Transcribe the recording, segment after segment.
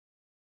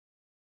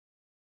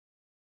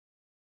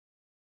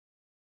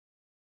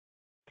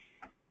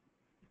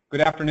Good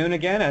afternoon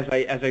again. As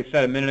I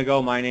said a minute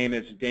ago, my name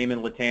is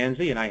Damon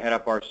Latanzi, and I head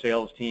up our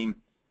sales team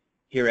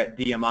here at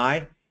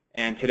DMI.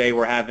 And today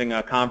we're having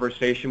a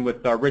conversation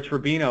with Rich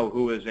Rubino,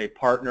 who is a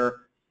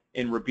partner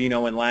in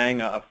Rubino and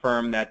Lang, a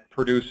firm that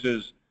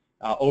produces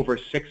over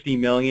 $60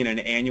 million in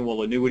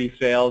annual annuity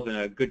sales and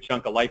a good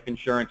chunk of life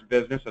insurance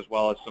business, as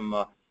well as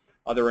some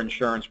other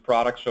insurance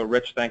products. So,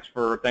 Rich, thanks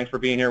for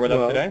being here with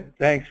us today.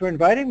 Thanks for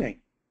inviting me.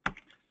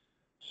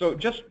 So,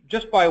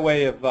 just by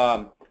way of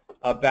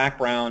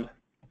background.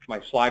 My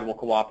slide will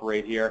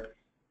cooperate here.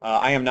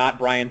 I am not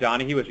Brian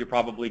Donahue, as you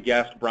probably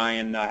guessed.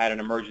 Brian had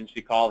an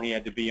emergency call he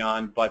had to be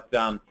on, but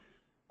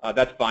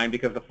that's fine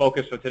because the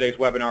focus of today's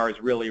webinar is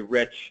really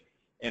Rich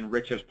and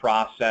Rich's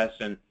process.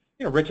 And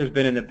Rich has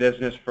been in the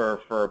business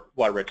for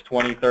what, Rich,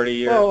 20, 30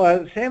 years?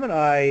 Well, Sam and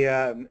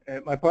I,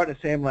 my partner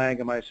Sam Lang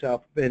and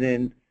myself, have been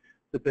in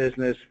the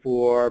business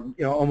for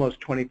almost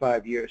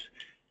 25 years.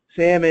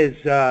 Sam is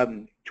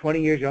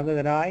 20 years younger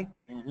than I,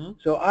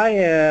 so I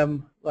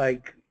am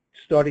like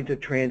starting to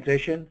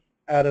transition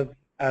out of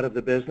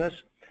the business,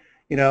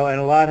 and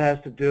a lot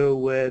has to do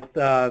with,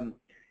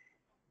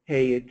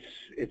 hey,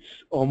 it's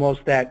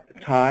almost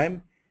that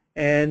time,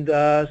 and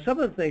some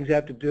of the things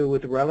have to do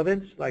with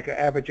relevance, like our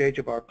average age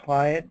of our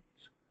clients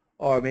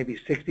are maybe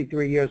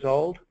 63 years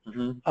old.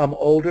 I'm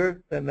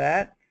older than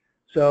that,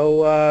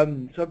 so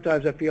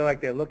sometimes I feel like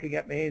they're looking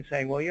at me and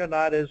saying, well, you're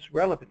not as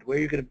relevant. Where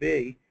are you going to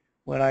be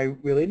when I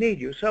really need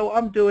you? So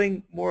I'm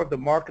doing more of the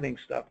marketing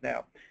stuff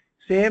now.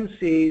 Sam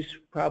sees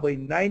probably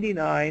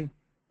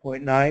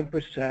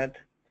 99.9%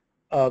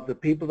 of the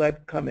people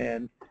that come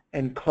in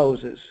and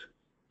closes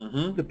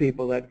the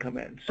people that come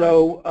in.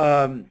 So,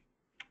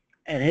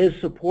 and his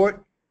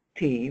support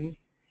team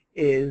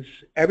is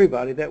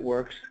everybody that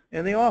works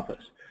in the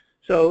office.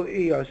 So,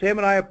 Sam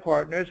and I are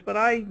partners, but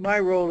my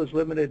role is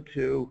limited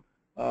to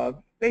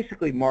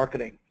basically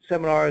marketing,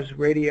 seminars,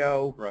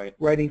 radio,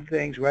 writing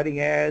things, writing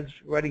ads,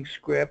 writing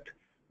script,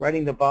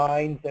 writing the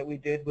binds that we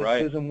did with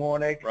Susan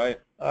Warnick,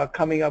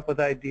 coming up with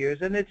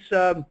ideas, and it's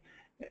and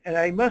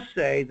I must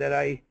say that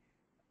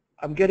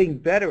I'm getting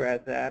better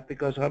at that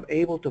because I'm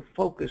able to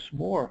focus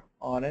more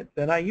on it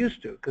than I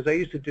used to, because I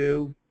used to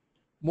do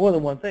more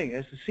than one thing. I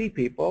used to see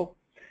people,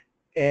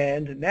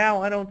 and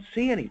now I don't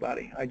see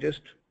anybody. I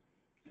just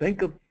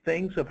think of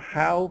things of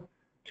how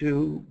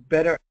to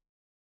better.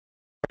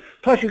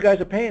 Plus, you guys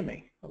are paying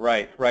me.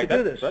 Right. To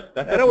do this.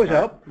 That always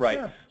helps. Right.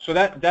 Yeah. So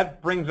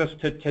that brings us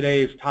to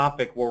today's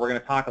topic, where we're going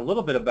to talk a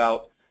little bit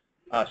about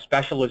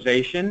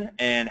specialization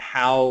and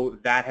how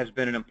that has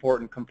been an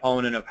important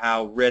component of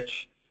how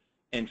Rich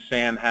and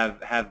Sam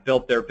have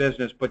built their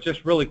business. But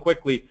just really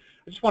quickly,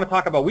 I just want to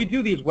talk about, we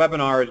do these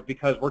webinars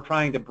because we're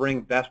trying to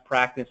bring best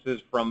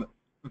practices from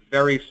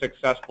very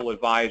successful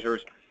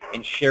advisors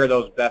and share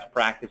those best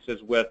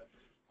practices with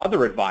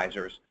other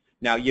advisors.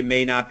 Now, you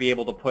may not be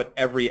able to put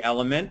every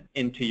element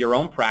into your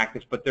own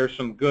practice, but there's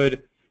some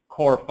good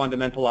core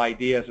fundamental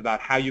ideas about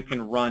how you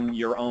can run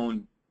your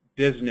own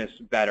business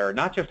better.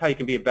 Not just how you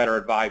can be a better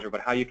advisor,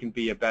 but how you can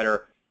be a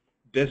better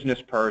business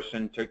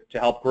person to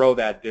help grow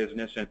that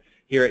business. And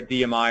here at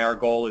DMI, our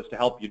goal is to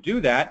help you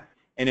do that,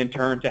 and in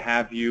turn to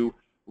have you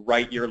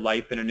write your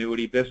life and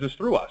annuity business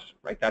through us.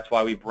 Right? That's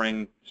why we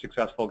bring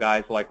successful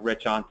guys like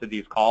Rich onto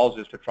these calls,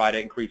 is to try to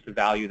increase the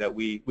value that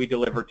we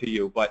deliver to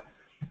you. But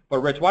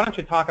Rich, why don't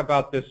you talk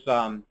about this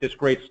this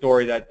great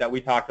story that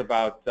we talked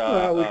about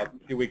a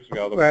few weeks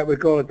ago? Right, we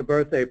call it the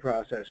birthday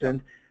process.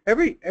 And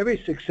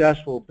every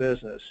successful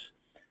business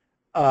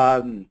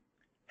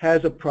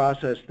has a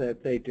process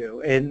that they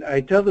do. And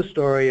I tell the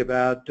story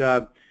about,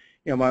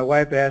 my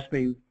wife asked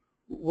me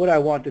what I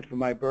wanted for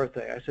my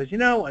birthday. I said,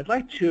 I'd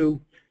like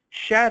to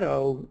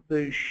shadow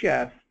the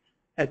chef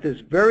at this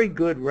very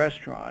good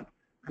restaurant,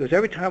 because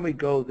every time we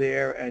go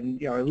there,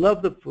 and I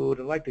love the food,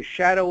 I'd like to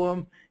shadow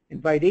him,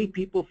 invite 8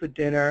 people for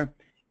dinner,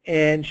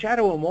 and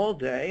shadow them all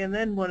day, and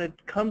then when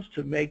it comes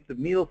to make the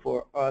meal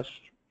for us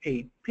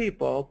 8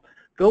 people,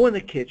 go in the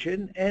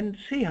kitchen and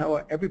see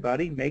how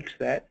everybody makes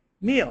that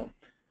meal.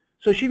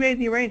 So she made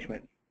the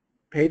arrangement,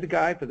 paid the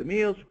guy for the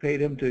meals,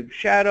 paid him to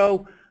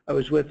shadow. I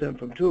was with him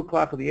from 2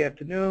 o'clock in the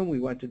afternoon. We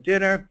went to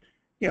dinner.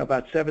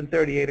 About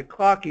 7:30, 8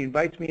 o'clock, he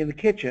invites me in the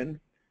kitchen.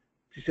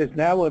 He says,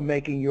 now we're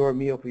making your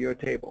meal for your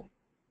table.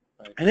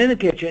 Right. And in the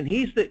kitchen,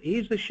 he's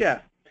the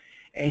chef.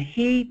 And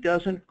he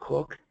doesn't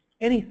cook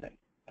anything.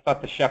 I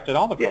thought the chef did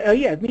all the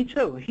cooking. Yeah, me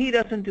too. He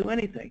doesn't do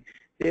anything.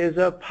 There's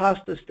a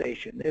pasta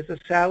station. There's a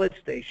salad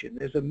station.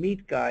 There's a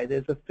meat guy.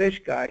 There's a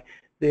fish guy.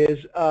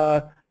 There's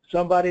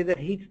somebody that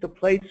heats the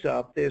plates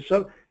up. There's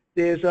a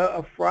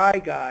fry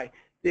guy.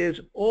 There's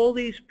all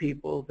these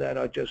people that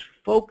are just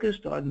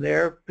focused on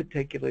their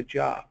particular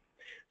job.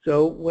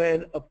 So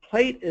when a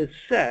plate is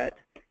set,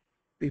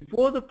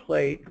 before the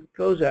plate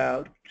goes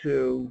out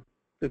to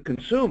the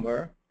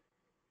consumer,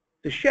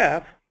 the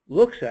chef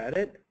looks at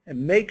it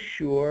and makes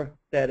sure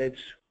that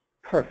it's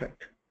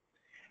perfect.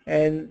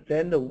 And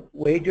then the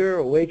waiter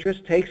or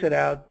waitress takes it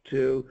out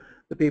to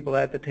the people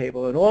at the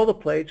table, and all the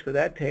plates for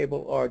that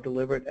table are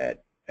delivered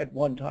at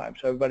one time,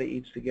 so everybody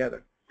eats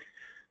together.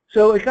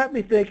 So it got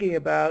me thinking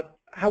about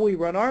how we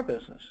run our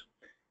business.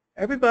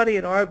 Everybody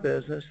in our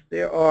business,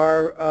 there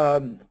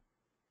are,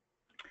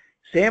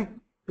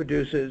 Sam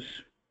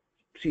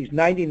sees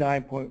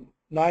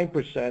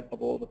 99.9%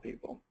 of all the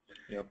people.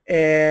 Yep.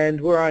 And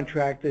we're on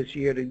track this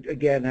year to,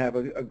 again, have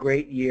a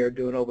great year,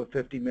 doing over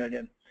 50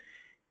 million.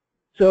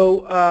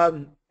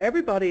 So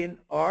everybody in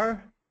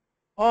our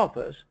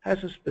office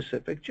has a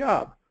specific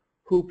job.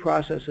 Who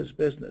processes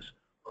business?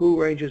 Who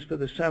arranges for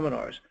the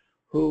seminars?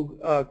 Who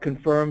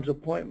confirms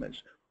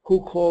appointments?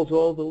 Who calls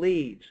all the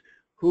leads?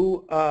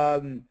 Who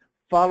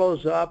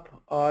follows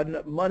up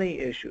on money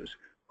issues?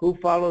 Who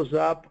follows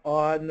up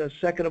on the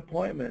second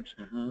appointments?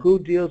 Mm-hmm. Who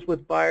deals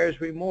with buyer's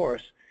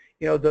remorse?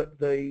 You know,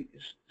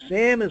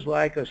 Sam is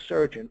like a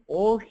surgeon.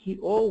 All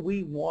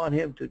we want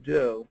him to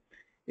do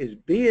is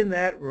be in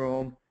that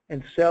room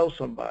and sell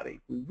somebody.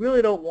 We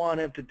really don't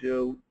want him to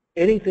do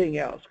anything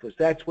else, because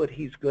that's what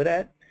he's good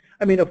at.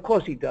 I mean, of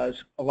course he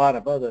does a lot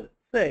of other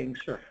things,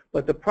 Sure.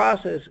 but the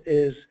process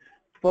is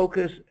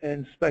focus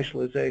and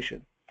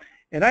specialization.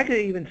 And I can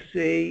even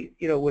see,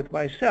 you know, with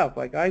myself,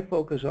 like I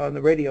focus on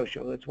the radio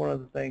show. That's one of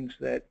the things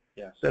that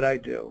Yes. that I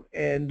do.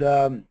 And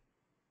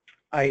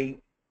I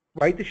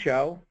write the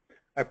show,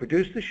 I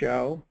produce the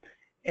show,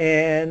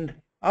 and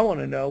I want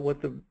to know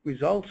what the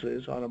results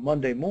is on a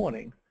Monday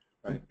morning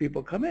when Right.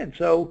 people come in.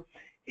 So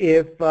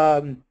if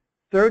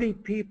 30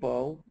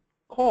 people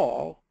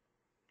call,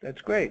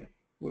 that's great.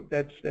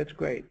 That's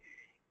great.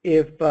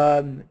 If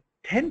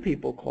 10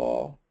 people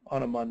call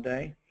on a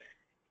Monday,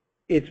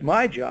 it's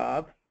my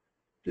job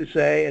to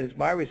say, and it's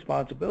my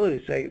responsibility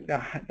to say,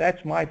 now,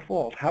 that's my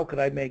fault. How could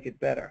I make it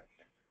better?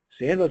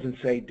 Sam doesn't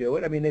say do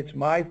it. I mean, it's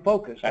my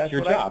focus. That's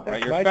your job, right?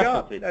 That's Your my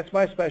specialty. job. That's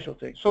my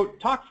specialty. So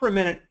talk for a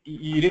minute.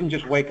 You didn't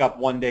just wake up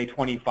one day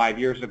 25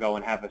 years ago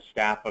and have a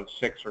staff of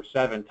 6 or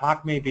 7.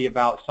 Talk maybe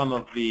about some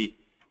of the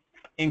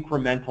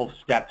incremental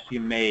steps you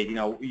made. You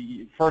know,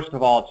 first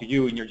of all, it's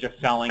you, and you're just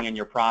selling and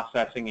you're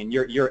processing, and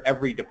you're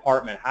every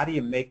department. How do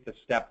you make the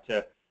step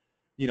to,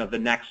 you know, the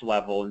next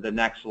level and the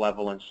next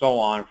level and so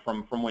on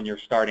from when you're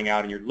starting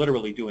out and you're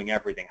literally doing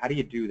everything? How do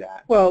you do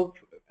that? Well,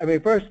 I mean,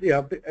 first, you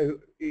know,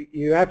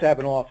 you have to have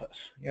an office.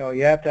 You know,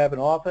 you have to have an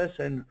office,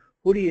 and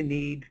who do you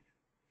need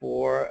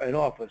for an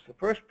office? The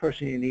first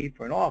person you need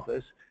for an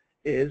office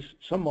is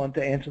someone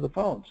to answer the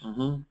phones.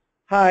 Mm-hmm.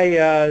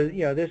 Hi,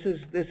 you know, this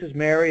is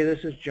Mary,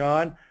 this is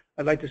John.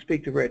 I'd like to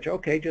speak to Rich.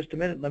 Okay, just a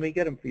minute, let me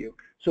get him for you.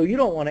 So you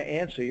don't want to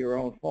answer your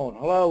own phone.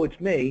 Hello, it's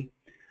me.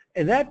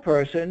 And that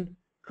person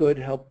could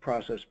help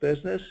process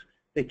business.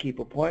 They keep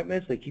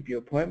appointments. They keep your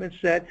appointments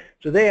set.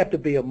 So they have to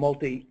be a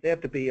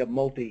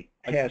multitasker.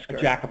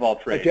 A jack of all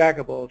trades. A jack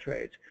of all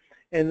trades.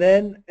 And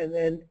then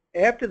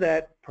after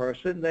that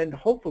person, then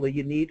hopefully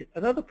you need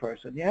another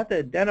person. You have to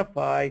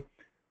identify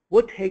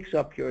what takes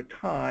up your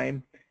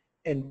time,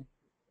 and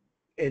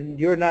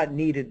you're not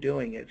needed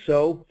doing it.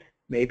 So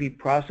maybe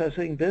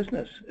processing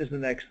business is the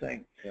next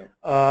thing.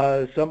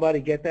 Yeah. Somebody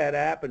get that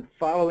app and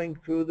following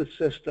through the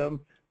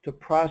system to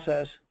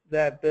process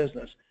that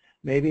business.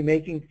 Maybe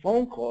making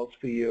phone calls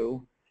for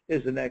you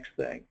is the next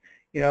thing.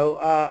 You know,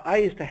 I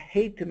used to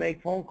hate to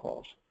make phone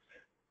calls,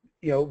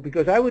 you know,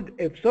 because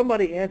if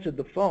somebody answered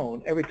the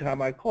phone every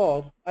time I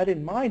called, I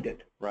didn't mind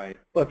it. Right.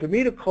 But for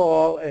me to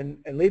call and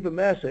leave a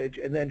message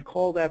and then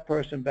call that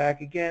person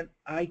back again,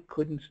 I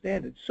couldn't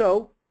stand it.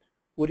 So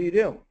what do?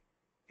 You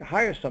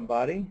hire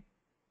somebody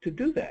to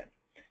do that.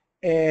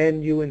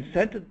 And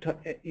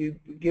you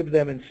give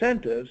them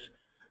incentives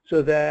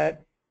so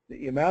that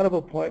the amount of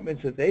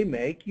appointments that they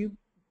make, you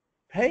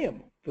pay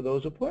them for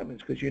those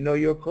appointments because you know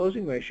your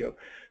closing ratio.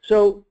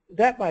 So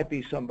that might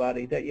be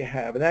somebody that you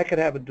have, and that could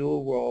have a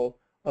dual role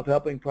of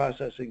helping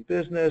processing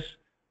business,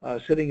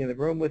 sitting in the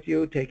room with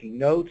you, taking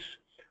notes.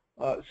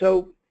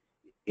 So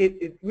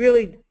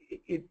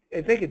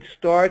I think it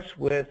starts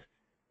with,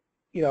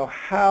 you know,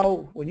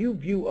 how, when you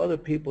view other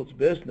people's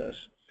business,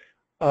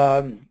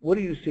 what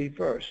do you see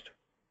first?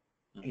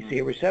 Mm-hmm. You see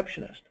a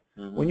receptionist.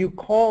 Mm-hmm. When you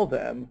call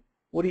them,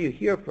 what do you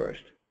hear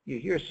first? You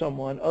hear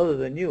someone other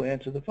than you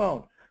answer the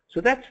phone. So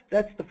that's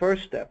the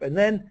first step. And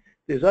then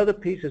there's other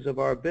pieces of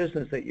our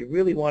business that you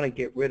really want to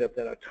get rid of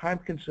that are time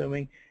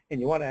consuming and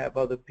you want to have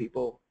other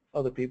people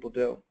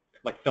do.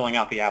 Like filling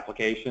out the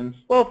applications?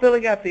 Well,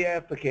 filling out the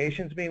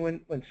applications. I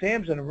mean, when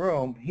Sam's in a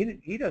room,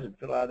 he doesn't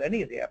fill out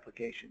any of the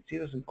applications. He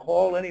doesn't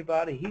call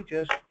anybody. He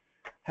just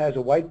has a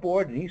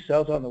whiteboard and he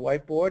sells on the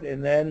whiteboard,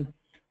 and then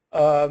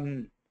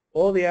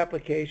all the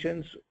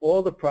applications,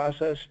 all the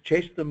process,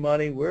 chase the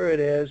money where it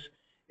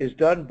is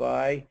done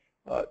by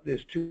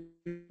there's 2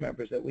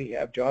 members that we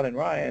have, John and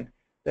Ryan,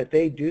 that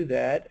they do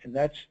that, and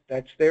that's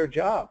their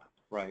job.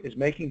 Right. Is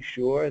making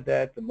sure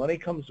that the money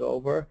comes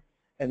over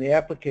and the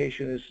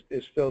application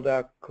is filled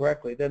out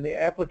correctly. Then the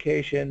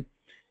application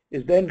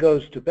then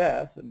goes to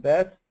Beth, and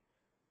Beth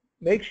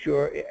makes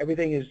sure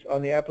everything is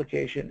on the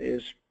application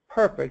is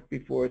perfect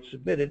before it's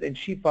submitted, and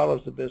she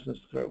follows the business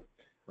through.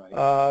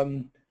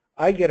 Right.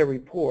 I get a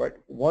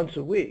report once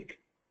a week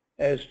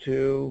as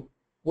to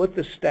what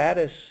the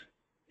status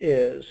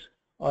is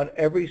on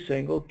every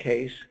single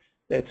case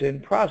that's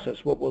in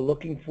process, what we're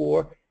looking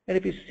for. And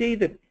if you see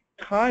the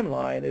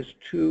timeline is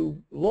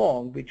too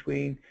long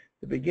between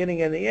the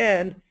beginning and the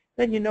end,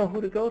 then you know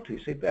who to go to.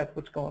 You say, Beth,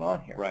 what's going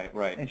on here? Right,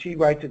 right. And she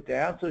writes it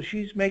down. So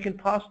she's making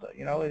pasta,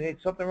 and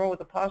it's something wrong with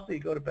the pasta, you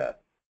go to Beth.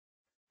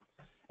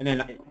 And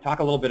then talk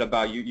a little bit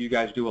about you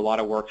guys do a lot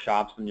of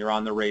workshops and you're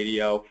on the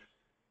radio,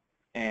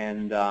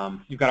 and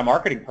you've got a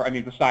marketing,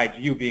 besides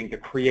you being the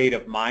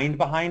creative mind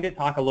behind it,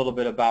 talk a little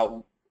bit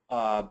about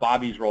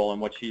Bobby's role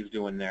and what she's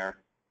doing there.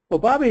 Well,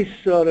 Bobby's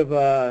sort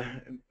of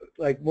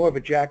like more of a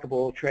jack of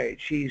all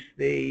trades. She's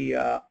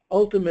the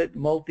ultimate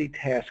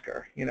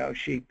multitasker.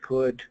 She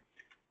could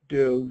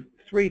do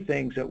 3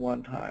 things at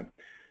one time.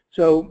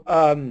 So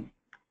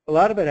a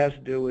lot of it has to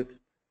do with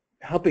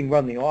helping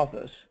run the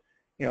office.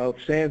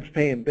 If Sam's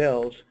paying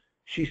bills,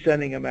 she's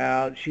sending them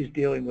out. She's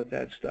dealing with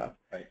that stuff.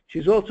 Right.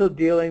 She's also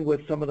dealing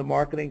with some of the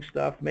marketing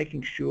stuff,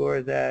 making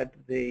sure that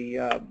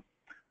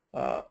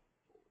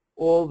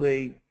all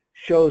the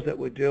shows that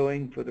we're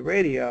doing for the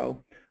radio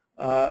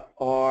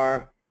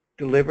are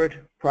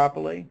delivered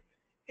properly,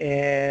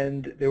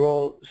 and they're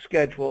all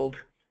scheduled,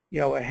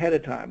 ahead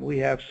of time. We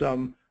have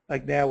some,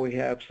 like now we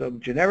have some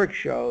generic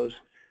shows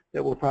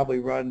that will probably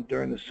run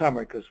during the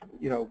summer because,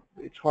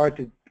 it's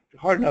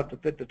hard enough to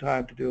fit the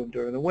time to do them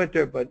during the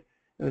winter, but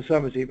in the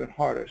summer it's even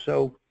harder.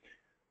 So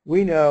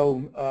we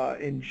know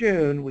in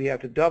June we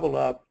have to double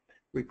up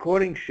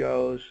recording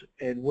shows,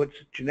 and what's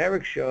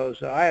generic shows,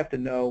 so I have to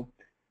know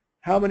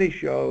how many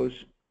shows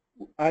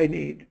I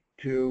need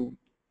to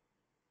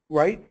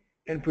write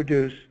and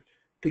produce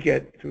to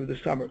get through the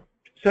summer.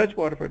 So that's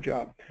part of our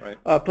job. Right.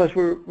 Plus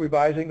we're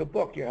revising a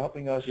book. You're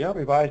helping us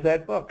revise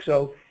that book.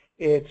 So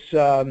it's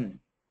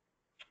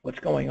what's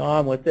going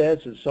on with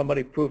this? Is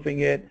somebody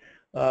proofing it?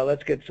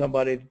 Let's get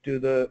somebody to do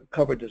the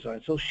cover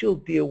design. So she'll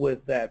deal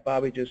with that.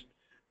 Bobby just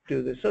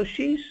do this. So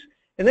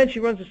and then she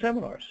runs the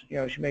seminars.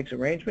 She makes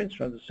arrangements,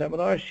 runs the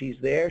seminars. She's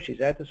there.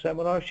 She's at the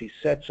seminar. She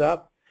sets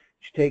up.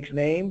 She takes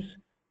names,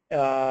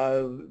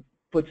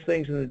 puts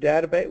things in the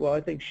database. Well,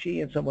 I think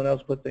she and someone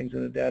else put things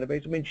in the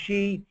database.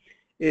 She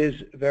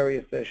is very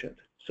efficient.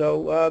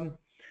 So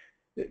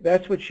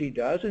that's what she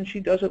does, and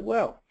she does it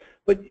well.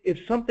 But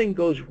if something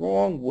goes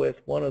wrong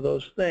with one of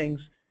those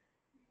things,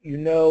 you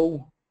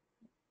know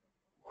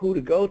who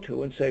to go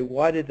to and say,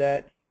 why did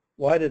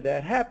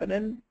that happen?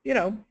 And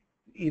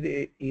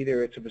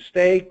either it's a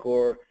mistake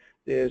or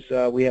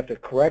we have to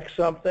correct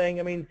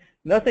something.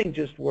 Nothing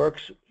just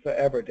works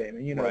forever,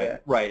 Damon. You know right,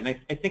 that. Right. And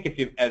I think if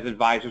you, as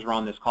advisors are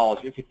on this call,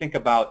 if you think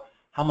about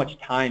how much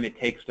time it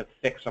takes to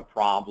fix a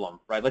problem,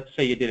 right? Let's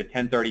say you did a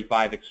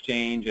 1035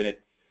 exchange and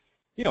it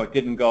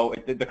didn't go,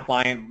 the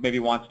client maybe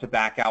wants to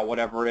back out,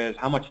 whatever it is.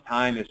 How much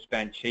time is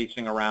spent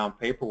chasing around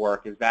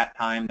paperwork? Is that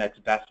time that's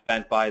best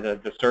spent by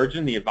the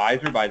surgeon, the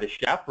advisor, by the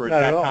chef, or is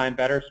that time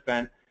better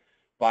spent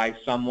by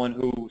someone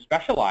who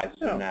specializes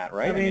in that,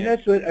 right?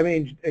 That's what,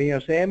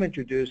 Sam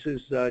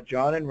introduces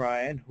John and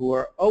Ryan, who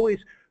are always,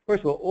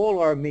 first of all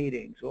our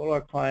meetings, all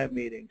our client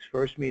meetings,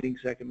 first meeting,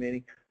 second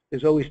meeting,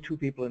 there's always 2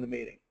 people in the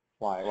meeting.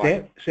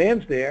 Why?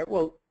 Sam's there.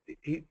 Well,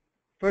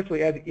 first of all,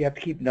 you have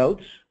to keep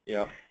notes.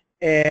 Yeah.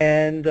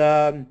 And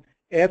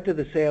after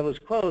the sale is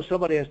closed,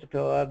 somebody has to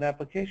fill out an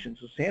application.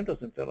 So Sam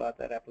doesn't fill out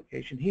that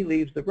application. He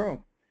leaves the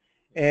room.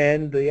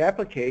 And the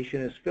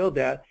application is filled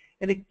out,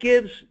 and it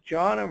gives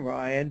John and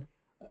Ryan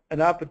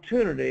an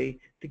opportunity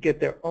to get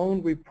their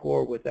own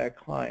rapport with that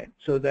client.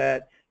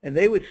 And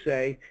they would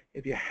say,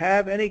 if you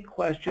have any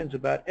questions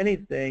about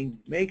anything,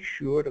 make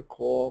sure to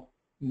call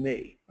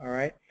me, all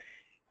right?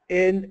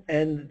 And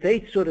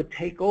they sort of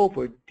take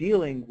over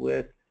dealing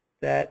with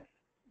that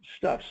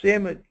stuff.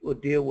 Sam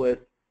would deal with,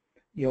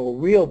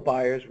 real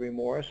buyer's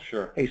remorse.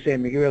 Sure. Hey,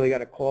 Sam, you really got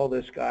to call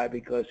this guy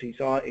because he's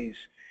getting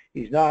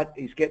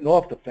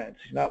off the fence.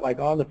 He's not like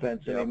on the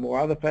fence anymore.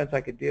 On the fence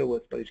I could deal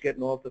with, but he's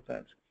getting off the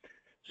fence.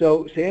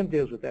 So Sam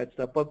deals with that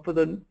stuff. But for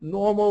the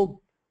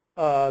normal,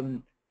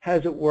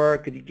 how's it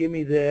work? Could you give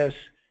me this?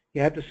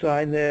 You have to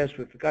sign this.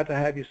 We forgot to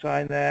have you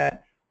sign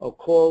that. I'll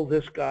call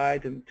this guy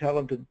to tell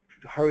him to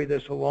hurry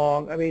this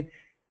along.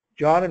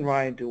 John and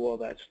Ryan do all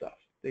that stuff.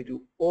 They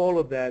do all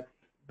of that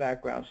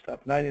background stuff,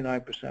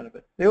 99% of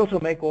it. They also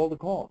make all the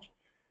calls.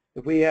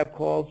 If we have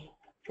calls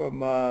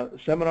from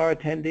seminar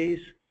attendees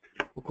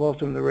or calls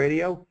from the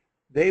radio,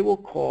 they will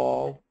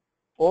call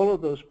all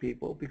of those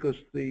people because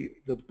the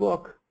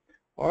book,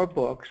 our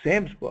book,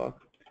 Sam's book,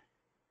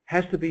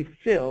 has to be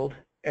filled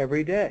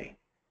every day.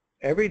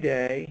 Every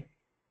day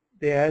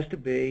there has to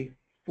be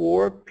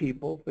 4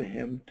 people for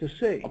him to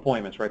see.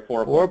 Appointments, right?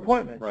 4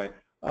 appointments. Right.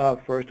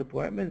 First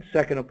appointment,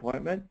 second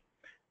appointment.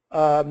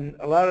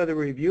 A lot of the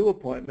review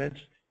appointments,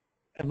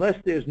 unless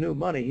there's new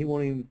money, he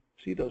won't even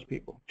see those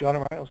people. John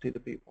and Ryan will see the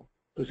people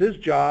because his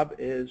job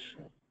is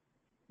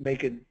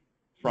making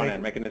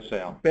the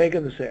sale.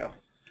 Making the sale.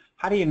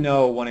 How do you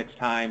know when it's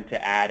time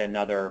to add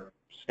another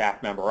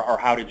staff member, or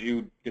how did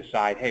you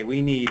decide, hey,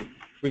 we've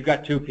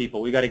got 2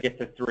 people, we've got to get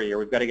to 3, or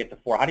we've got to get to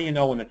 4? How do you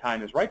know when the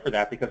time is right for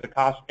that? Because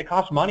it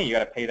costs money. You got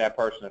to pay that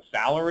person a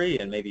salary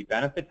and maybe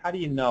benefits. How do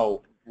you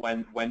know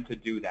when to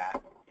do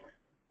that?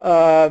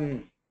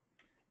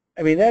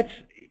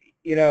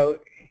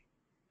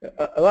 That's,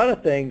 A lot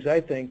of things,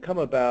 I think, come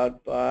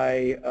about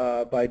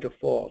by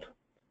default.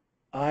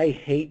 I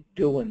hate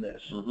doing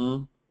this.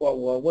 Mm-hmm.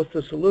 Well, what's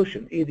the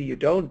solution? Either you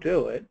don't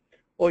do it,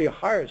 or you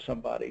hire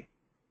somebody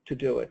to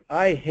do it.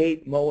 I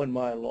hate mowing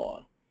my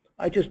lawn.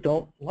 I just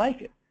don't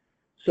like it.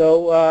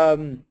 So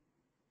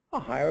I'll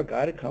hire a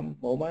guy to come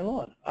mow my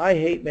lawn. I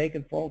hate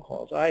making phone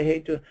calls. I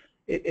hate to.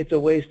 It's a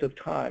waste of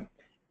time.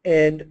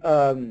 And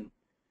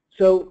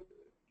so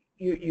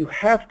you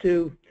have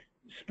to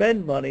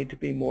spend money to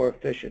be more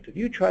efficient. If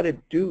you try to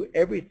do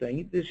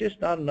everything, there's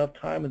just not enough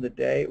time in the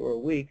day or a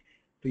week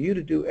for you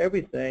to do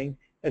everything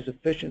as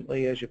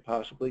efficiently as you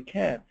possibly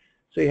can.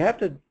 So you have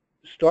to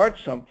start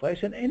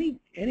someplace, and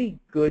any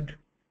good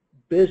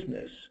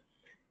business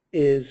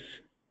is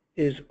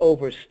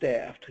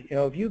overstaffed. You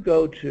know, if you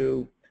go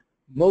to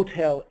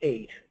Motel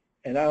 8,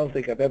 and I don't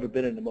think I've ever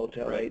been in a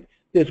Motel Right. 8,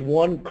 there's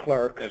one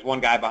clerk. There's one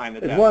guy behind the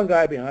There's desk. one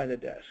guy behind the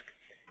desk.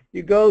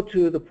 You go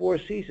to the Four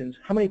Seasons,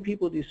 how many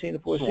people do you see in the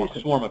Four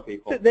Seasons? Swarm of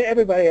people.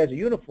 Everybody has a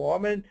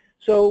uniform, and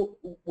so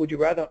would you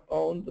rather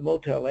own the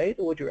Motel 8,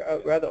 or would you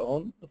rather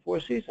own the Four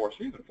Seasons? Four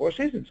Seasons. The Four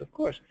Seasons, of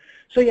course.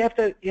 So you have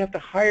to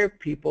hire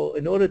people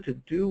in order to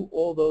do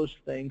all those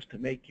things to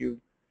make you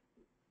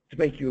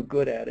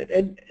good at it.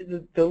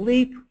 And the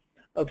leap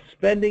of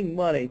spending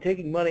money,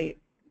 taking money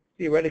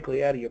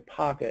theoretically out of your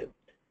pocket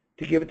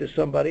to give it to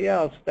somebody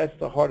else, that's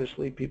the hardest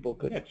leap people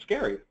could. Yeah, it's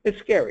scary. It's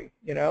scary,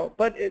 you know.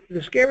 But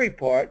the scary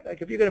part,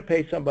 like if you're going to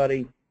pay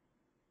somebody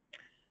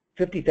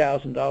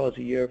 $50,000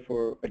 a year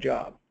for a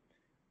job,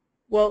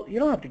 well, you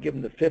don't have to give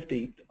them the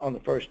 50 on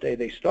the first day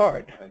they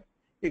start. Right.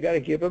 You got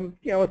to give them,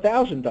 you know,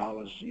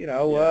 $1,000, you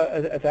know,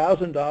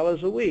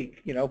 $1,000 a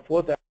week, you know,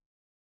 4,000.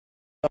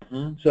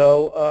 Mm-hmm.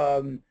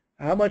 So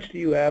how much do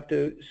you have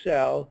to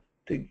sell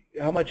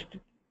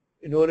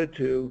in order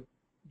to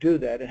do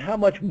that, and how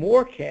much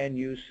more can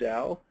you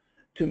sell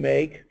to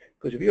make?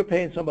 Because if you're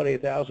paying somebody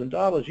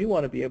 $1,000, you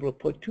want to be able to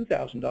put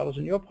 $2,000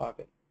 in your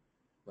pocket,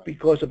 right,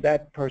 because of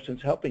that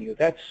person's helping you.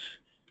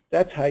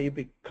 That's how you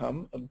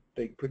become a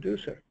big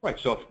producer. Right.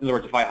 So in other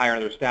words, if I hire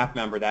another staff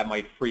member, that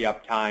might free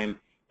up time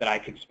that I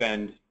could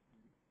spend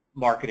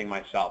marketing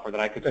myself, or that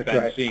I could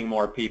spend seeing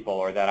more people,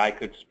 or that I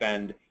could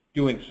spend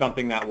doing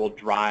something that will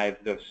drive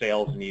the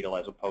sales needle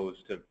as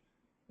opposed to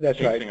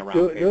chasing around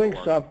doing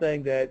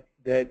something that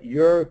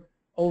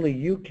only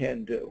you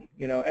can do.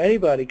 You know,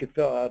 anybody could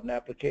fill out an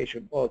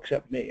application, well,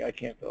 except me. I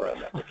can't fill out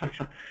an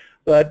application.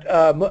 But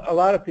a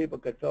lot of people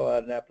could fill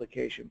out an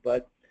application,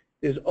 but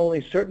there's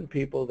only certain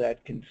people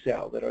that can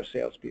sell, that are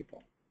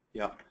salespeople.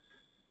 Yeah.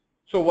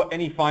 So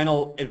any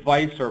final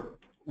advice or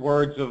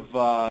words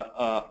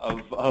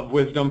of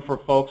wisdom for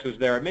folks? Is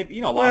there maybe,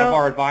 you know, a lot of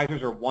our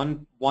advisors are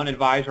one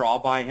advisor all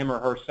by him or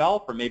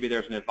herself, or maybe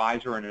there's an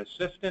advisor and an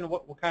assistant?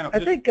 What kind of? I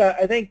think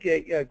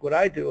what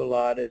I do a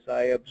lot is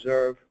I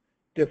observe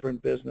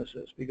different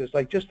businesses, because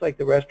just like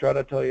the restaurant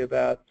I told you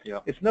about,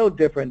 it's no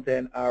different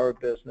than our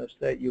business,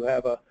 that you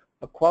have a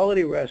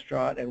quality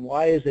restaurant. And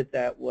why is it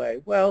that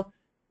way? Well,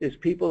 there's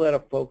people that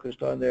are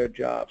focused on their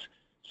jobs.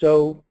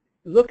 So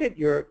look at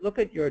your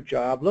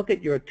job, look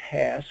at your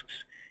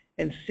tasks,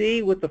 and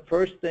see what the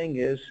first thing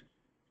is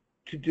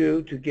to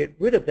do to get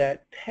rid of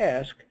that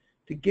task,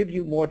 to give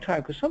you more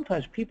time. Because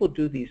sometimes people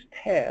do these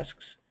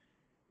tasks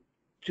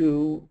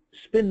to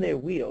spin their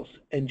wheels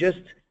and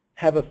just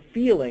have a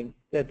feeling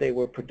that they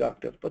were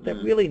productive, but they're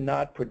really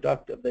not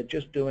productive. They're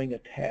just doing a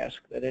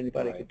task that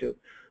anybody could do.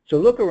 So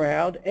look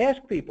around,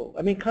 ask people.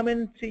 I mean, come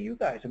in and see you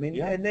guys. I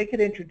mean, and they could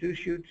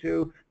introduce you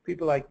to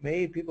people like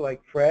me, people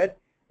like Fred,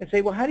 and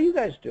say, well, how do you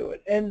guys do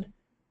it? And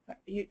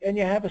you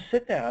have a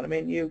sit down. I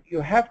mean,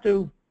 you have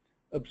to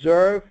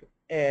observe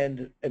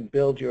and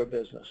build your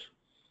business.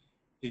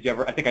 Did you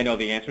ever, I think I know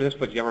the answer to this,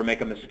 but did you ever make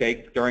a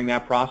mistake during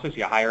that process?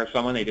 You hire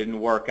someone, they didn't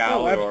work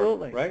out? Oh,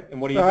 absolutely. Right? And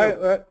what do you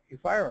do? You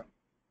fire them.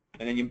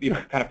 And then you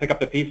kind of pick up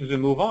the pieces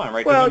and move on,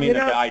 right? Well, doesn't mean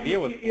that the idea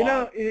was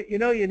flawed.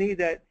 You need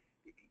that,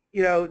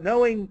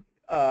 knowing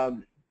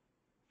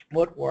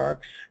what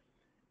works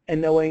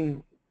and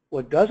knowing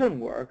what doesn't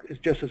work is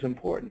just as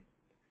important.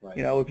 Right.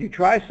 If you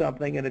try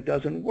something and it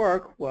doesn't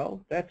work,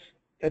 well, that's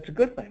a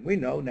good thing. We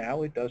know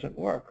now it doesn't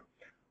work.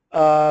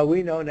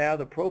 We know now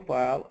the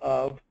profile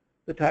of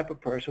the type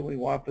of person we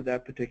want for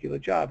that particular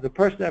job. The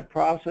person that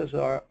processes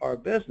our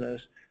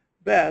business,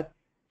 Beth,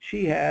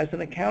 she has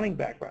an accounting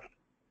background.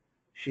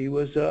 She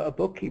was a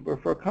bookkeeper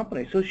for a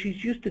company, so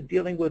she's used to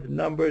dealing with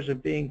numbers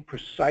and being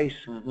precise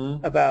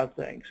about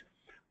things.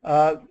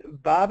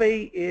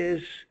 Bobby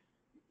is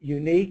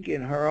unique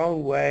in her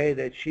own way,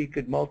 that she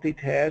could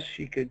multitask.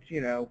 She could,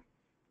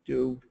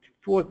 do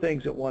 4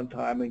 things at one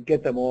time and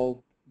get them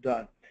all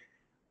done.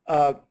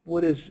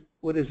 What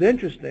is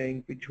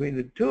interesting between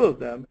the two of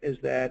them is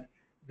that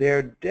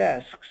their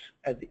desks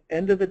at the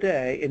end of the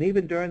day, and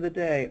even during the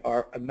day,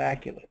 are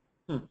immaculate.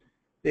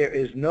 There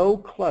is no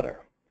clutter.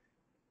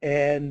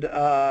 And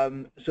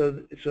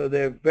so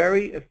they're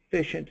very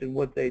efficient in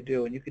what they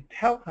do. And you can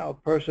tell how a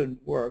person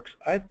works,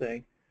 I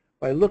think,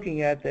 by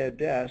looking at their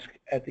desk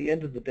at the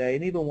end of the day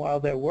and even while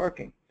they're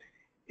working.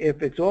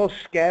 If it's all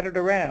scattered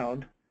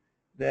around,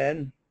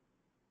 then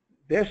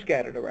they're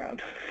scattered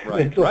around.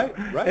 Right,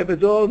 right. If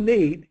it's all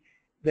neat,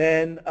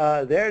 then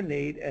they're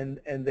neat and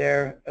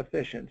they're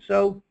efficient.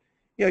 So,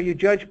 you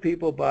judge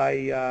people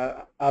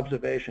by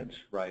observations.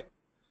 Right.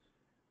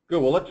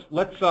 Good. Well,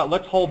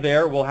 let's hold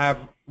there. We'll have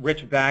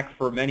Rich back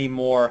for many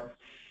more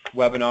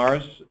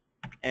webinars.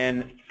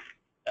 And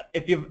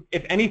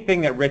if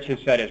anything that Rich has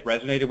said has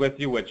resonated with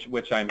you,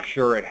 which I'm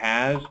sure it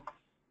has,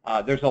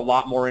 there's a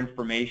lot more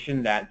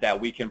information that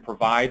we can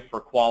provide for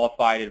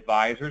qualified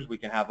advisors. We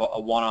can have a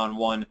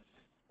one-on-one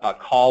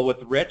call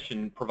with Rich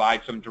and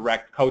provide some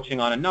direct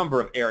coaching on a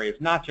number of areas,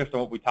 not just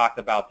on what we talked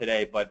about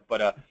today, but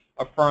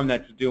a firm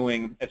that's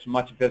doing as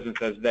much business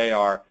as they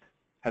are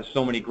has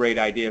so many great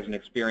ideas and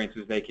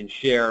experiences they can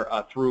share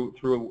through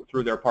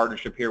their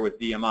partnership here with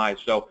DMI.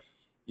 So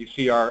you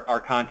see our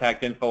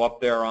contact info up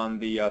there on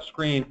the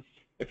screen.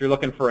 If you're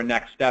looking for a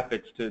next step,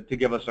 it's to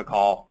give us a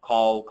call.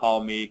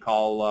 Call me,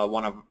 call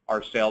one of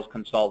our sales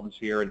consultants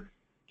here, and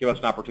give us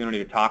an opportunity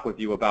to talk with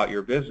you about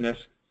your business,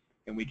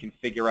 and we can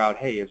figure out,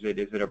 hey, is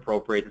it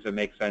appropriate? Does it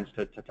make sense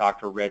to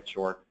talk to Rich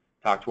or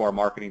talk to our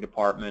marketing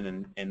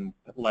department and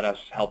let us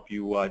help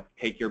you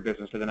take your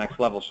business to the next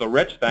level? So,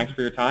 Rich, thanks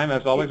for your time.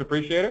 As always,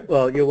 appreciate it.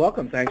 Well, you're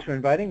welcome. Thanks for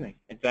inviting me.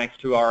 And thanks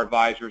to our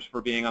advisors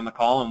for being on the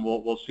call, and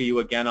we'll see you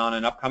again on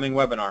an upcoming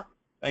webinar.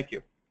 Thank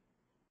you.